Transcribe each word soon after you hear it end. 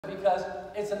because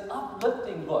it's an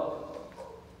uplifting book.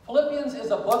 Philippians is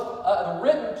a book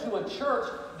written to a church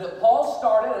that Paul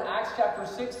started in Acts chapter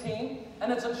 16,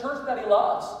 and it's a church that he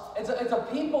loves. It's a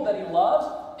people that he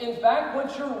loves. In fact,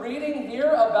 what you're reading here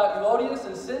about Euodias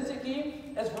and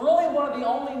Syntyche is really one of the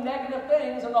only negative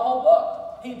things in the whole book.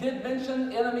 He did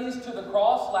mention enemies to the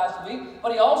cross last week,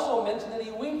 but he also mentioned that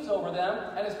he weeps over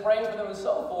them and is praying for them and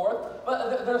so forth.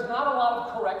 But there's not a lot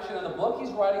of correction in the book. He's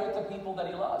writing it to people that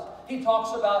he loves. He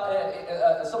talks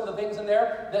about some of the things in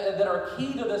there that are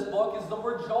key to this book is the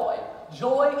word joy.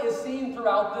 Joy is seen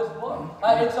throughout this book.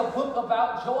 It's a book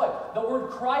about joy. The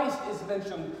word Christ is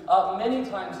mentioned many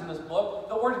times in this book.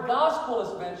 The word gospel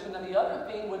is mentioned, and the other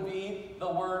thing would be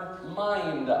the word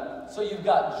mind. So you've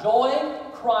got joy,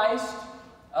 Christ,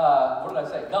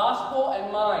 gospel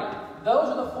and mind. Those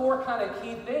are the four kind of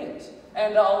key things.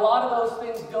 And a lot of those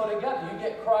things go together. You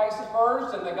get Christ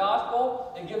first and the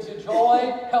gospel. It gives you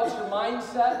joy, helps your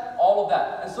mindset, all of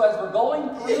that. And so as we're going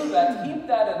through that, keep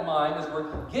that in mind as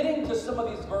we're getting to some of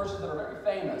these verses that are very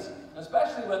famous,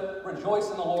 especially with rejoice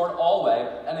in the Lord always.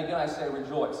 And again, I say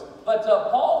rejoice. But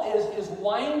Paul is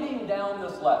winding down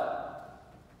this letter.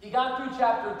 He got through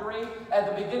chapter 3. At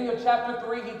the beginning of chapter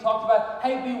 3, he talked about,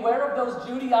 hey, beware of those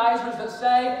Judaizers that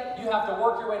say you have to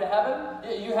work your way to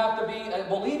heaven. You have to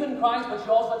believe in Christ, but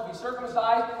you also have to be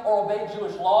circumcised or obey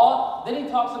Jewish law. Then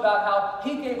he talks about how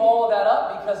he gave all of that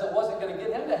up because it wasn't going to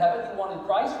get him to heaven. He wanted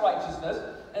Christ's righteousness.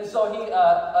 And so he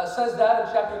says that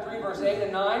in chapter 3, verse 8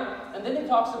 and 9. And then he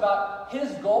talks about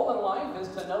his goal in life is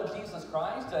to know Jesus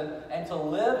Christ and to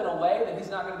live in a way that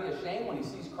he's not going to be ashamed when he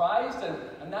sees Christ.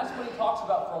 And that's what he talks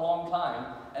about for a long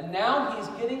time. And now he's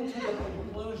getting to the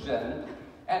conclusion,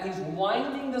 and he's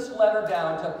winding this letter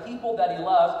down to people that he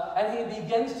loves, and he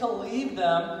begins to leave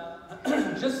them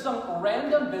just some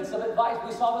random bits of advice.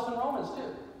 We saw this in Romans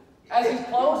too. As he's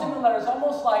closing the letter, it's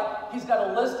almost like he's got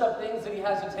a list of things that he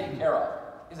has to take care of.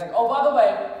 He's like, oh, by the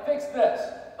way, fix this.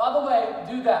 By the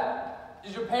way, do that.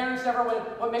 Did your parents ever,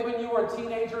 maybe when you were a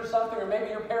teenager or something, or maybe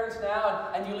your parents now,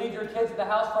 and you leave your kids at the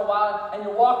house for a while, and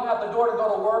you're walking out the door to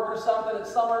go to work or something,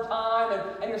 it's summertime,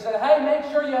 and you're saying, hey, make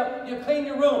sure you clean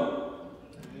your room.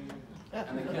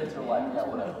 And the kids are like, yeah,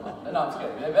 whatever, Mom. No, I'm just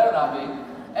kidding. They better not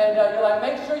be. And you're like,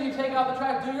 make sure you take out the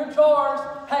trash, do your chores.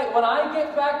 Hey, when I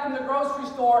get back from the grocery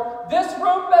store, this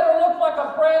room better look like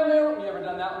a brand new. You ever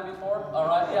done that one before? All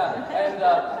right, yeah. And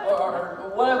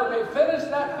or whatever. Maybe finish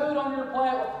that food on your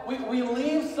plate. We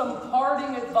leave some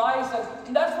parting advice,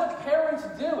 and that's what parents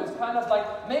do. It's kind of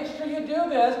like, make sure you do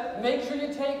this, make sure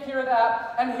you take care of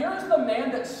that. And here's the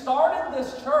man that started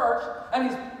this church, and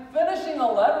he's finishing a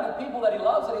letter to people that he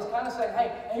loves, and he's kind of saying, hey,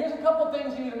 here's a couple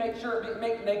things you need to make sure,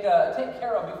 take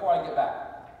care of before I get back.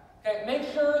 Okay,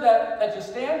 make sure that you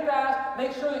stand fast.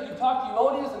 Make sure that you talk to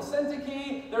Euodias and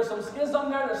Syntyche. There's some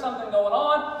schism there. There's something going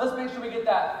on. Let's make sure we get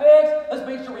that fixed. Let's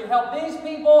make sure we help these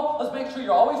people. Let's make sure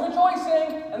you're always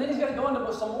rejoicing. And then he's going to go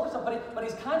into some more stuff. But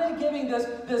he's kind of giving this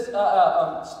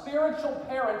spiritual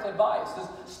parent advice, this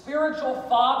spiritual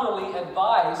fatherly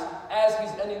advice as he's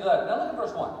ending the letter. Now look at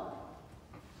verse 1.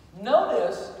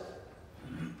 Notice,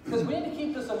 because we need to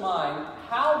keep this in mind,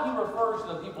 how he refers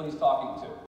to the people he's talking to.